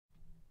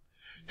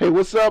Hey,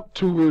 what's up,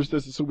 tubers?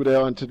 This is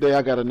Superdell, and today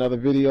I got another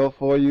video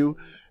for you,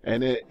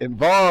 and it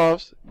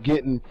involves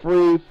getting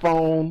free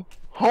phone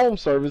home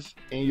service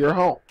in your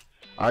home.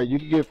 All right, you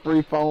can get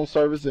free phone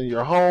service in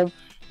your home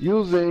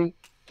using,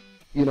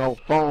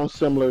 phones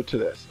similar to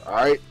this. All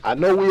right, I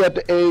know we're at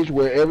the age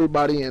where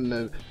everybody in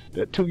the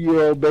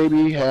 2-year-old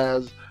baby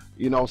has,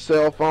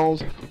 cell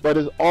phones, but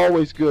it's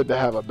always good to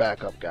have a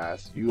backup,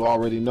 guys. You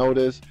already know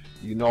this.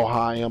 You know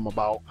how I am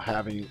about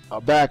having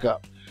a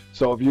backup.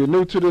 So if you're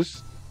new to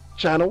this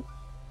channel,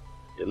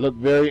 it looked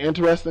very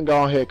interesting,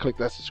 go ahead, click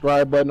that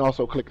subscribe button,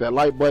 also click that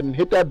like button,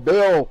 hit that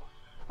bell.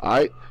 All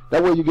right,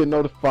 that way you get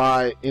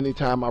notified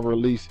anytime I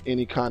release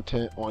any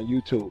content on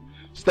YouTube.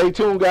 Stay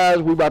tuned,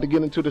 guys. We about to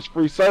get into this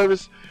free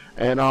service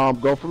and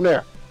go from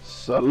there.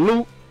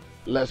 Salute,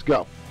 let's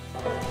go.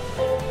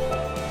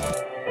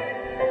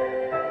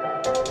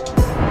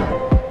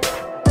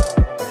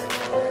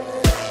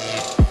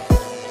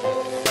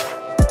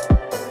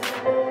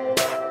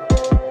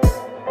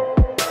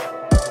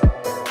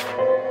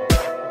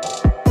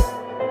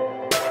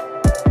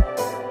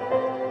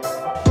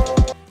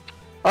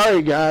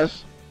 Alright,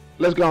 guys,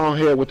 let's go on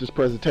here with this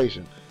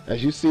presentation.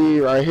 As you see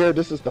right here,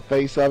 this is the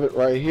face of it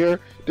right here.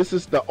 This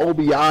is the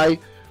Obihai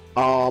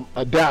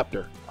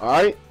adapter.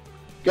 Alright,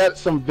 got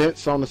some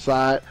vents on the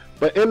side,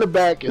 but in the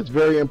back it's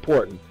very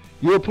important.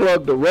 You'll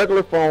plug the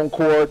regular phone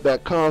cord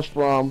that comes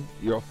from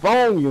your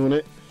phone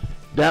unit.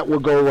 That will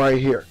go right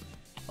here.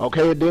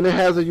 Okay, then it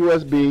has a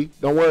USB.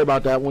 Don't worry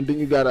about that one. Then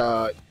you got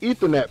a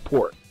Ethernet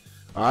port.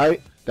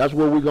 Alright, that's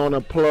where we're going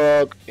to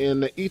plug in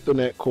the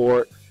Ethernet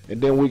cord,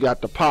 and then we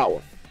got the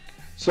power.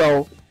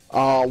 So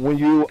when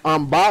you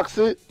unbox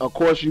it, of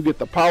course you get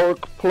the power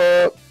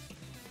plug,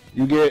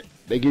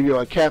 they give you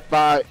a Cat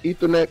 5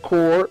 Ethernet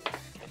cord,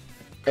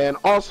 and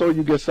also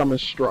you get some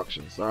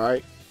instructions. All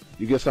right,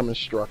 you get some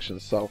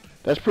instructions, so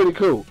that's pretty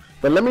cool.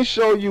 But let me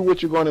show you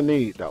what you're going to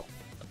need though.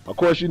 Of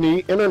course you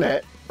need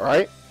internet,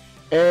 right?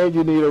 And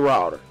you need a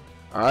router.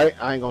 All right,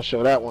 I ain't gonna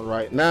show that one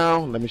right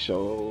now. Let me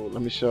show,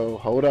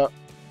 hold up.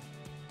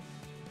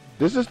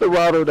 This is the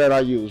router that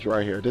I use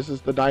right here. This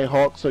is the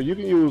Nighthawk, so you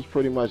can use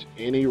pretty much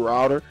any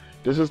router.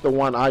 This is the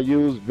one I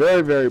use.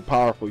 Very, very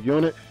powerful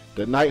unit,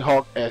 the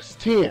Nighthawk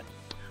X10.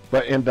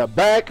 But in the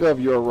back of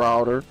your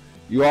router,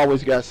 you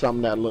always got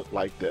something that look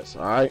like this.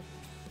 All right.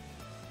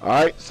 All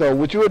right. So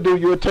what you would do,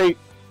 you would take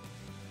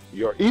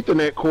your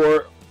Ethernet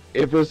cord,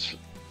 if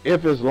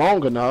it's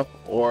long enough,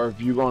 or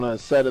if you're gonna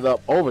set it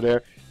up over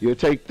there, you'll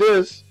take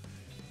this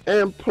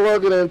and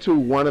plug it into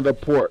one of the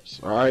ports.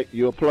 All right,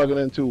 you'll plug it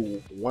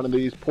into one of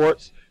these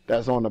ports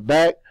that's on the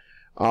back,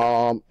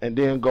 and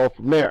then go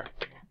from there.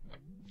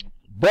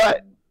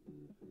 But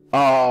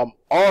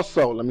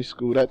also, let me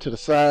scoot that to the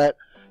side.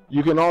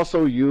 You can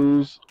also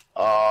use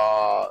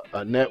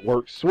a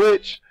network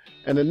switch,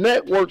 and the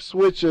network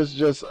switch is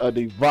just a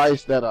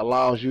device that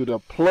allows you to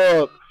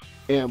plug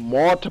in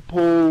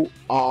multiple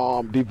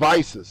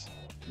devices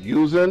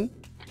using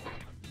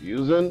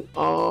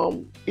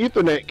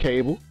Ethernet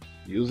cable.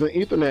 Using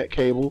Ethernet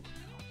cable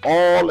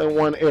all in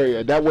one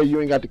area. That way you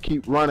ain't got to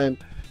keep running,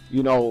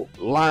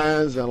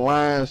 lines and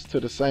lines to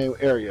the same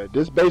area.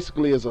 This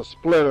basically is a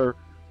splitter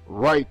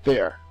right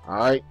there. All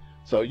right,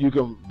 so you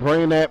can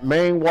bring that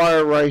main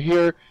wire right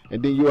here,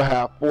 and then you'll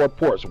have 4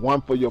 ports.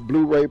 One for your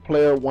Blu-ray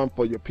player, one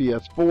for your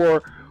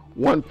PS4,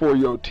 one for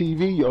your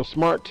TV, your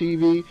smart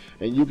TV,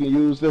 and you can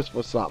use this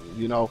for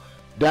something.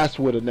 That's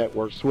what a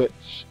network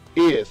switch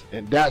is,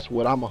 and that's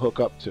what I'm gonna hook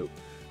up to.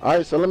 All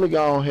right, so let me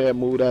go on ahead and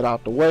move that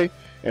out the way,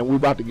 and we're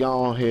about to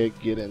go on ahead and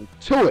get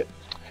into it.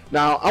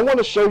 Now, I want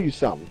to show you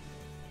something.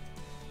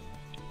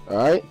 All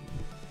right,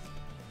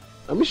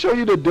 let me show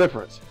you the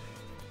difference.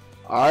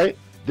 All right,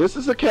 this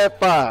is a Cat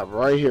 5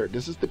 right here.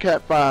 This is the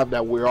Cat 5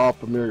 that we're all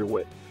familiar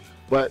with,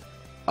 but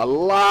a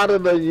lot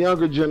of the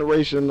younger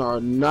generation are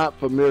not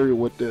familiar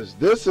with this.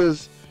 This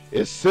is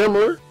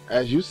similar,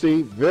 as you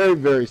see, very,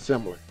 very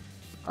similar.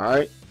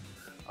 All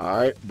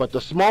right, but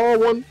the small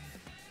one,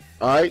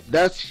 all right,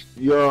 that's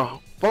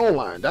your phone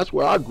line. That's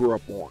where I grew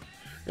up on.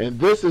 And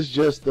this is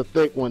just the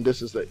thick one.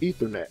 This is the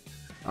Ethernet.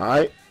 All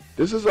right,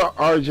 this is a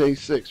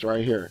RJ6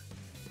 right here.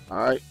 All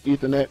right,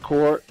 Ethernet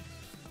cord,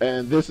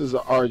 and this is a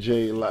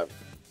RJ11.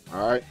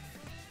 All right,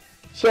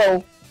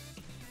 so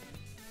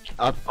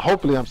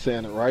hopefully I'm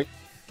saying it right.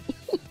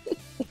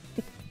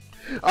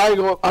 I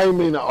ain't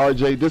mean the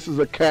RJ. This is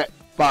a Cat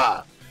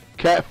 5.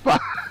 Cat 5.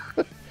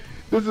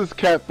 This is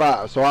Cat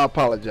 5, so I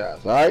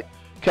apologize. All right,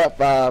 Cat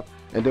 5.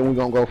 And then we're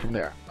gonna go from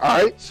there. All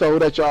right, so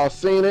that y'all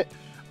seen it,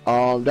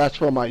 that's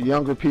for my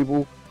younger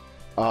people.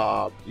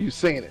 You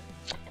seen it.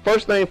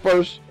 First thing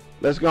first,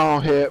 let's go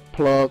ahead,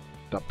 plug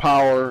the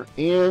power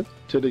in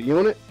to the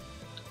unit.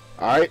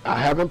 All right, I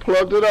haven't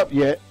plugged it up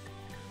yet.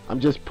 I'm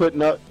just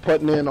putting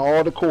in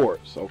all the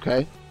cords.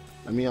 Okay,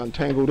 let me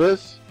untangle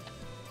this.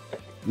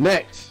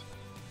 Next,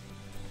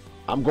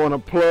 I'm going to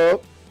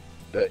plug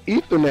the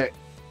Ethernet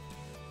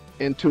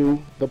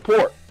into the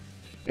port,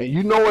 and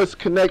it's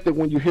connected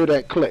when you hear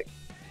that click.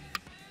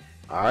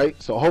 All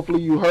right, so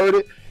hopefully you heard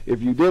it.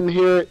 If you didn't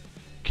hear it,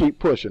 keep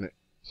pushing it.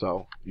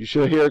 So you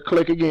should hear it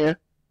click again.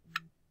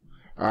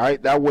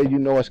 Alright, that way you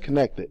know it's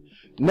connected.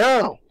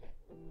 Now,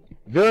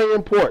 very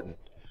important,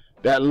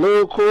 that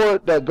little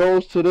cord that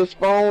goes to this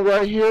phone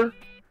right here,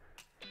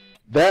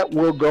 that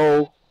will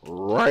go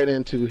right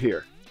into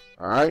here.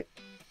 Alright,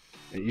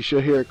 and you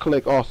should hear it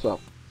click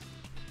also.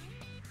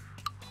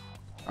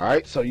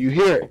 Alright, so you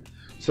hear it.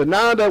 So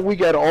now that we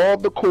got all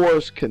the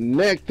cords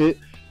connected,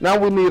 now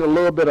we need a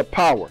little bit of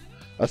power,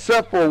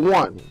 except for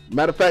one.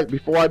 Matter of fact,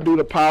 before I do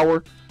the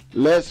power,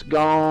 let's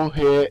go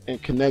ahead and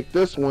connect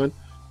this one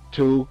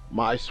to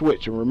my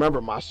switch. And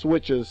remember, my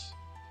switch is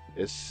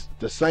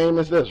the same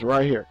as this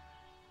right here.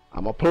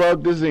 I'm gonna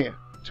plug this in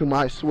to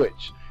my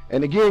switch,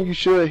 and again you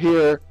should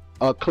hear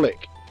a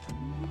click.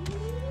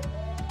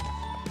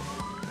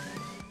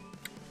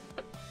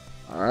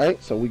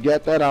 Alright, so we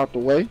got that out the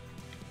way.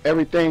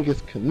 Everything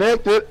is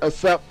connected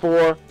except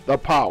for the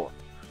power.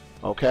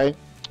 Okay,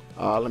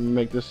 let me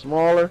make this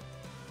smaller.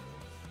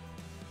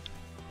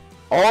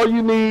 All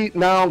you need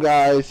now,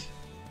 guys,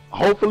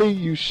 hopefully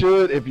you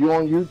should, if you're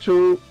on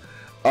YouTube,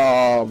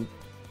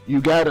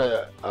 you got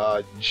a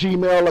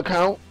Gmail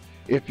account.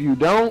 If you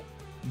don't,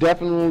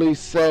 definitely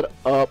set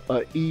up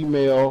an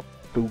email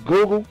through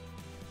Google.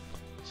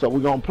 So we're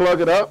gonna plug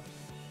it up.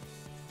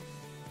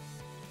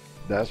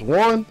 That's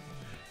one.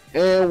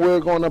 And we're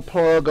going to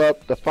plug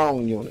up the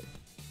phone unit,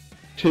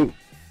 2.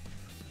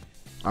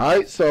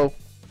 Alright, so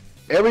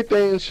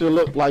everything should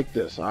look like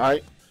this.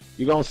 Alright,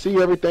 you're going to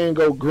see everything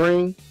go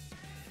green.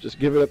 Just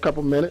give it a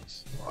couple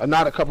minutes.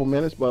 Not a couple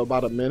minutes, but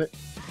about a minute.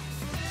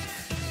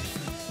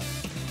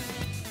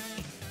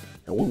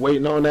 And we're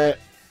waiting on that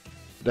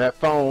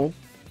phone,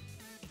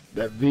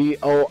 that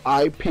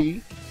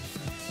VoIP.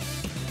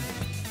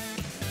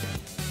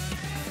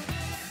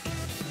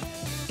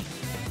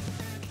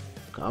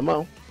 Come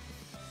on.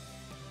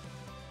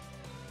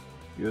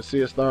 You'll see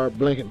it start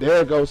blinking.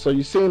 There it goes. So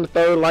you see the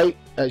third light,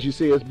 as you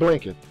see it's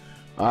blinking.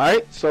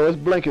 Alright, so it's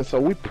blinking. So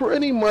we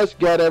pretty much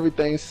got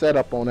everything set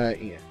up on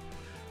that end.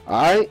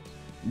 Alright,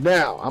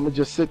 now I'm going to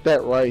just sit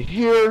that right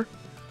here.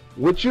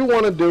 What you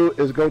want to do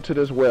is go to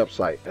this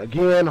website.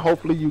 Again,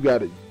 hopefully you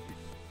got a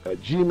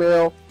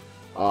Gmail.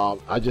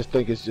 I just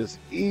think it's just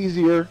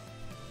easier.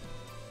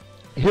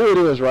 Here it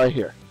is right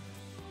here.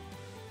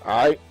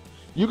 Alright,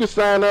 you can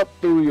sign up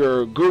through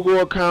your Google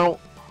account,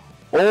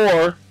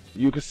 or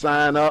you can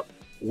sign up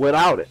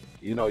without it.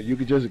 You know, you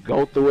could just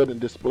go through it and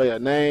display a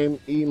name,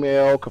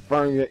 email,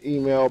 confirm your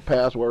email,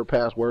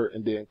 password,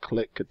 and then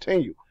click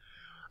continue.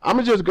 I'm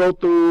gonna just go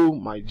through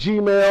my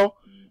Gmail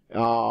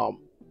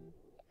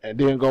and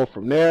then go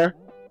from there.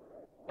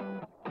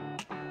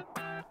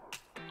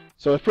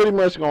 So it's pretty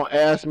much gonna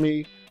ask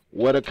me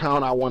what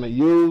account I want to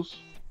use.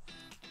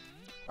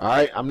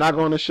 Alright, I'm not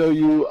going to show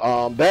you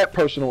that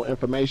personal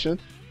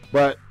information,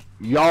 but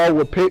y'all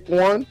will pick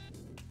one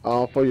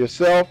for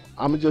yourself.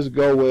 I'm gonna just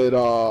go with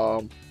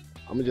I'm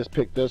gonna just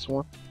pick this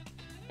one.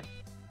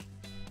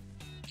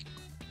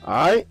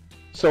 Alright,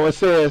 so it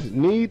says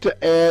need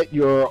to add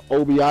your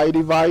Obihai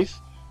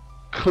device.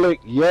 Click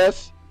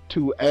yes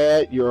to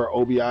add your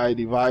Obihai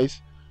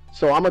device.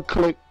 So I'm gonna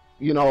click,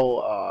 you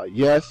know,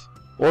 yes,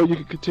 or you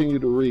can continue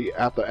to read.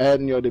 After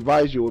adding your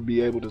device, you will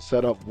be able to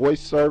set up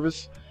voice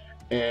service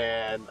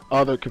and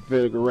other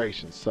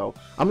configurations. So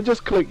I'm gonna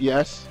just click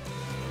yes.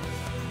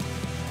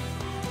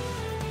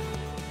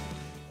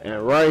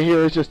 And right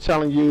here it's just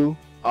telling you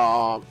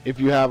if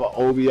you have an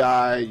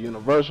Obihai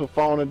universal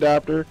phone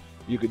adapter,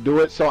 you could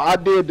do it. So I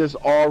did this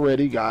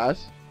already,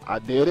 guys. I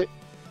did it,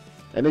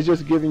 and it's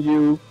just giving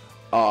you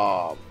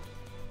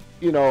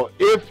you know,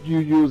 if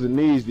you're using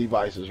these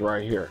devices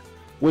right here,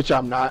 which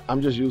I'm not.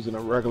 I'm just using a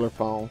regular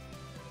phone,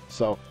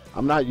 so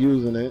I'm not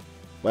using it,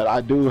 but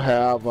I do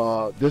have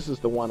this is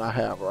the one I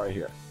have right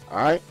here.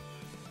 Alright,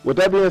 with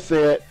that being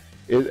said,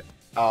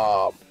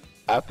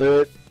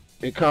 after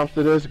it comes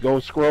to this, go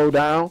scroll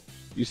down.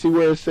 You see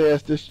where it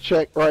says this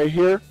check right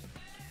here?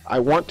 I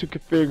want to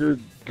configure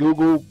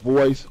Google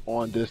Voice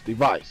on this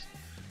device.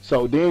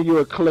 So then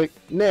you'll click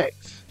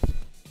next.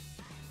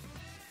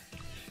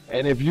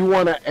 And if you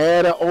want to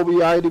add an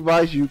Obihai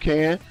device, you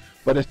can.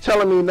 But it's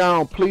telling me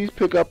now, please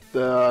pick up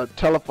the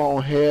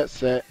telephone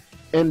headset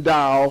and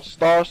dial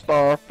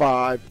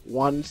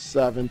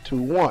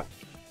 **51721.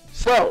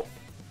 So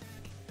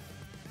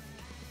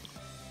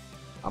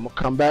I'm gonna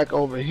come back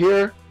over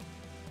here.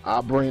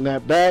 I'll bring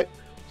that back.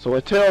 So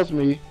it tells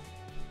me,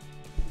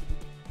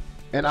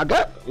 and I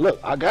got, look,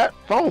 I got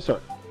phone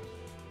service.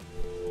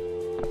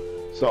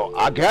 So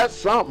I got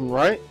something,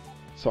 right?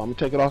 So I'm gonna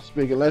take it off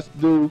speaker. Let's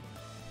do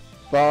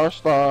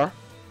 **517.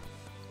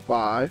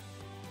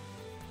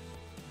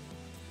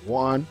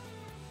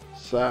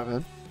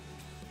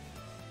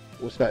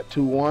 What's that?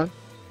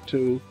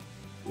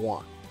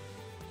 2121.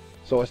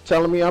 So it's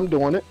telling me I'm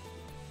doing it.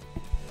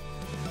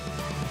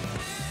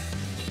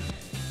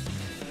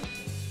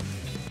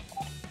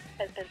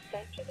 Has been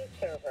sent to the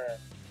server.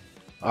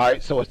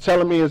 Alright, so it's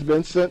telling me it's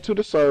been sent to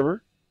the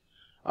server.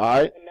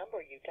 Alright. The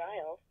number you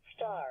dialed,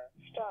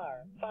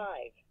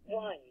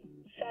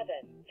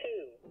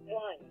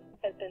 **51721,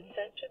 has been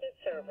sent to the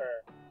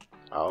server.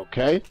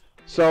 Okay.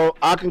 So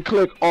I can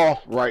click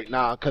off right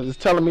now because it's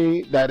telling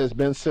me that it's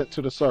been sent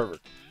to the server.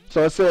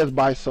 So it says,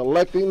 by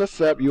selecting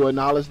accept, you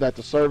acknowledge that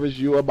the service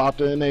you are about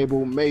to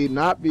enable may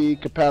not be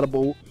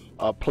compatible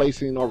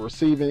placing or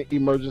receiving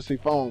emergency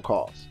phone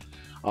calls.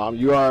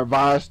 You are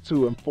advised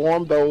to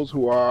inform those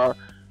who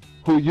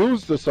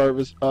use the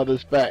service of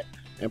this fact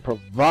and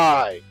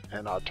provide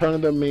an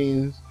alternative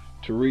means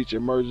to reach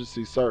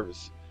emergency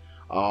service.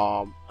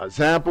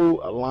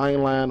 Example, a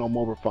line or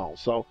mobile phone.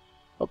 So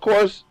of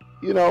course,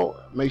 you know,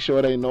 make sure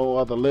there ain't no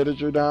other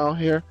literature down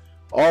here.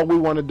 All we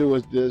want to do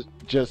is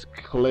just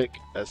click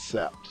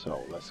accept.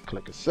 So let's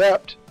click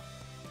accept.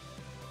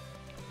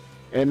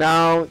 And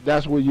now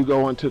that's where you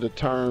go into the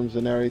terms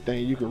and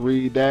everything. You can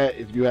read that.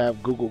 If you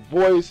have Google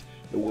Voice,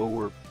 it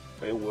will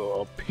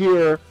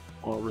appear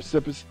on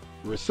recipient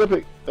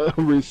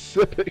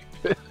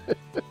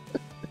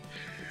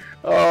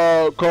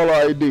caller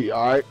ID.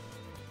 All right,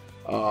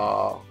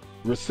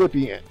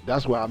 recipient.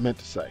 That's what I meant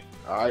to say.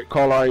 All right,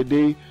 caller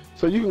ID.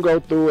 So you can go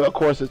through it. Of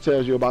course, it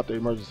tells you about the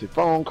emergency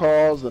phone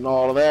calls and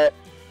all of that.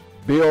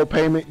 Bill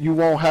payment. You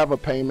won't have a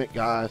payment,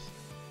 guys,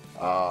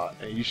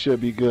 and you should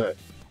be good.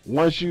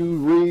 Once you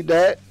read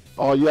that,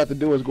 all you have to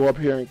do is go up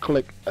here and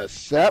click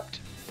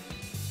accept.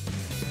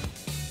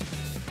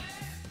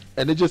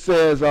 And it just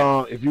says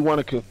if you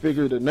want to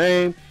configure the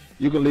name,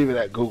 you can leave it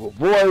at Google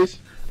Voice.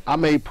 I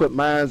may put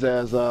mine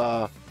as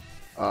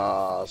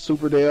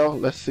Superdell.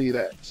 Let's see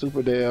that.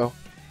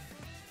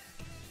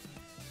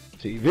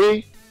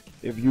 Superdell-TV.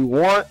 If you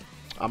want,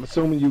 I'm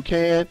assuming you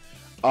can.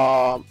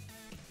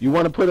 You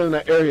want to put in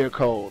an area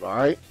code, all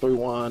right?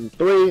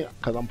 313,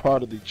 because I'm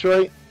part of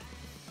Detroit.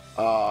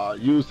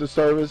 Use the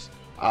service.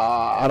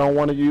 I don't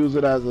want to use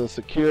it as a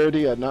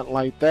security or nothing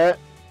like that.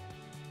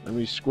 Let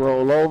me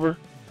scroll over.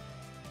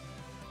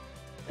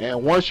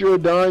 And once you're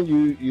done,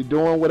 you're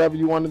doing whatever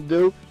you want to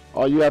do,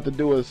 all you have to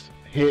do is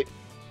hit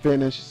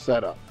finish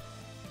setup.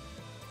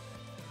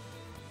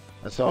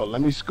 And so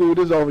let me scoot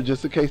this over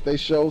just in case they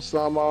show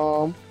some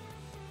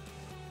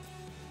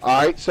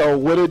Alright, so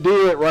what it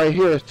did right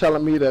here is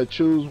telling me to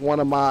choose one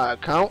of my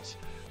accounts,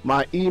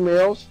 my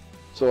emails.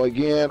 So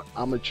again,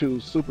 I'm going to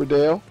choose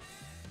Superdell.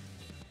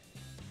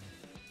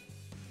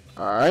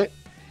 Alright.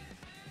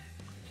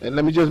 And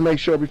let me just make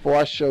sure before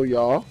I show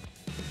y'all.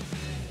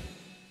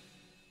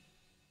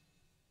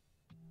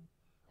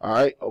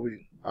 Alright,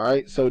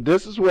 so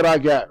this is what I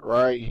got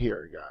right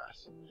here,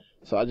 guys.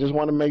 So I just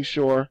want to make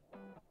sure,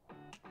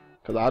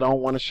 because I don't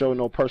want to show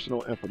no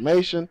personal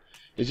information.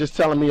 It's just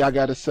telling me I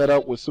got it set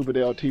up with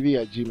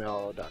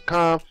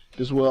superdelltv@gmail.com.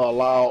 This will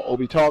allow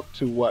ObiTalk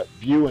to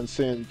view and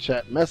send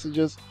chat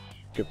messages.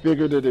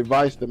 Configure the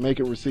device to make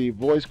it receive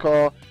voice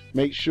call.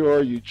 Make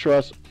sure you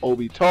trust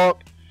ObiTalk.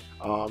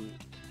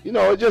 You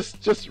know,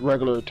 just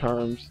regular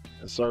terms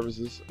and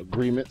services,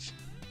 agreements,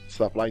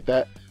 stuff like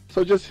that.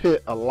 So just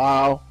hit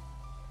allow,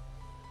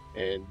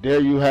 and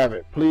there you have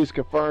it. Please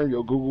confirm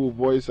your Google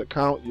Voice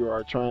account you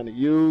are trying to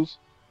use.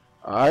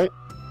 All right.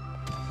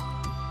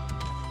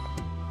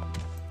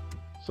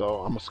 So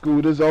I'm gonna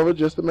scoot this over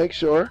just to make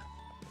sure.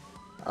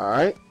 All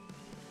right,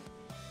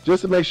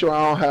 just to make sure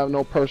I don't have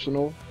no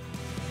personal.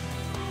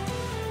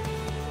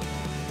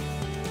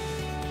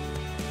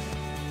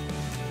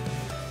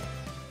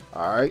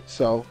 All right,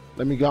 so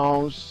let me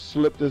go and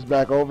slip this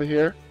back over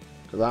here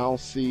because I don't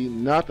see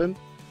nothing.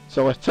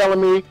 So it's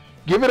telling me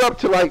give it up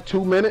to like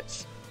 2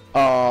 minutes.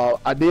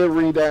 I did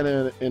read that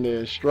in the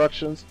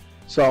instructions.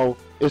 So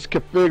it's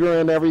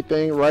configuring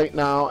everything right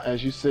now,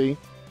 as you see.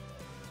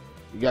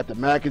 You got the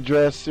MAC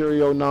address,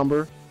 serial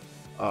number.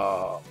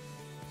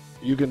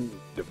 You can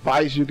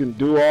device. You can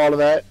do all of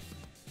that.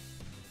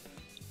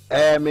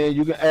 Admin.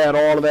 You can add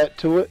all of that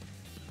to it.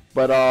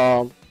 But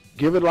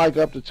give it like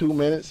up to 2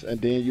 minutes, and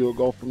then you'll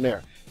go from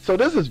there. So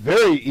this is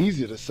very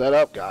easy to set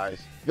up,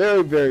 guys.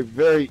 Very, very,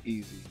 very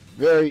easy.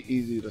 Very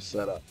easy to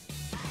set up.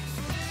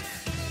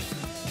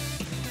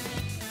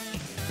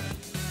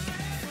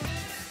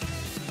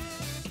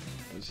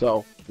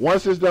 So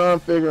once it's done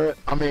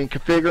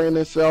configuring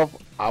itself,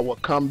 I will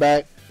come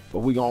back, but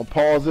we're gonna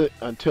pause it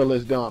until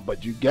it's done.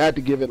 But you got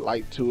to give it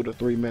like 2 to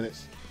 3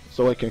 minutes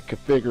so it can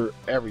configure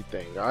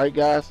everything. All right,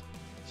 guys.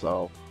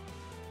 So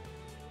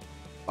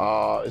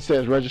it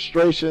says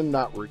registration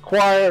not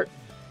required.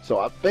 So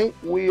I think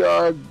we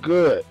are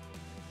good.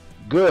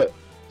 Good.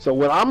 So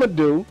what I'm gonna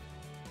do,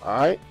 all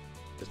right,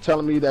 it's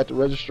telling me that the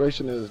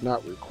registration is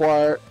not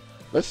required.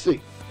 Let's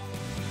see.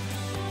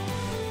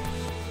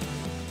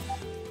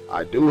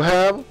 I do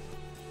have.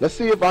 Let's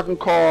see if I can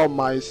call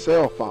my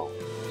cell phone.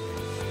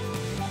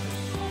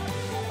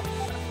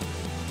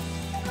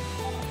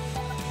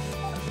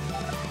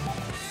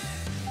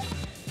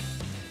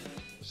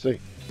 Let's see.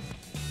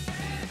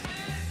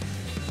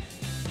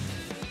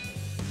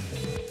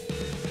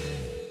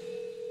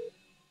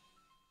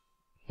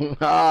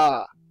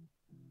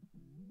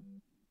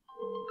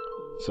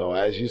 So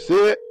as you see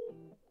it,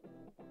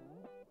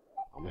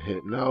 I'm gonna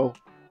hit no.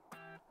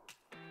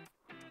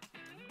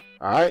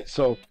 All right,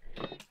 so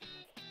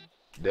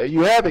there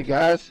you have it,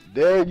 guys.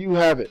 There you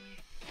have it.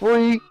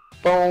 Free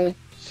phone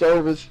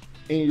service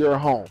in your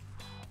home.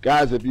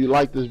 Guys, if you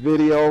like this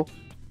video,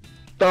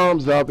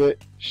 thumbs up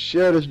it,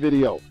 share this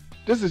video.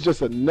 This is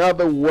just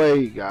another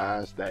way,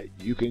 guys, that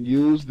you can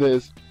use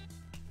this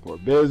for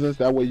business.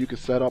 That way you can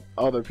set up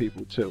other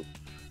people too.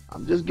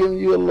 I'm just giving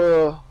you a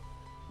little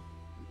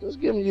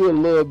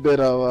bit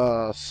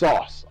of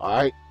sauce, all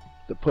right,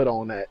 to put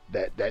on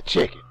that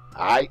chicken,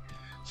 all right.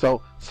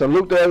 So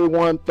salute to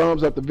everyone,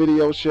 thumbs up the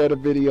video, share the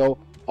video.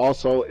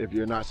 Also, if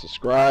you're not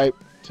subscribed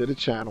to the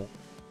channel,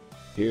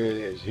 here it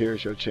is.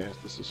 Here's your chance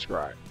to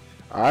subscribe.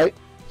 All right.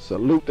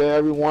 Salute to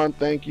everyone.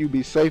 Thank you.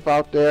 Be safe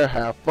out there.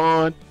 Have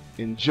fun.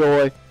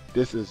 Enjoy.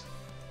 This is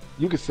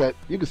you can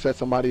set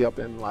somebody up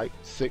in like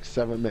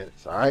 6-7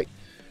 minutes. All right.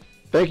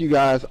 Thank you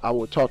guys. I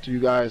will talk to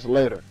you guys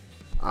later.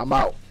 I'm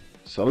out.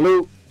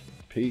 Salute.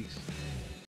 Peace.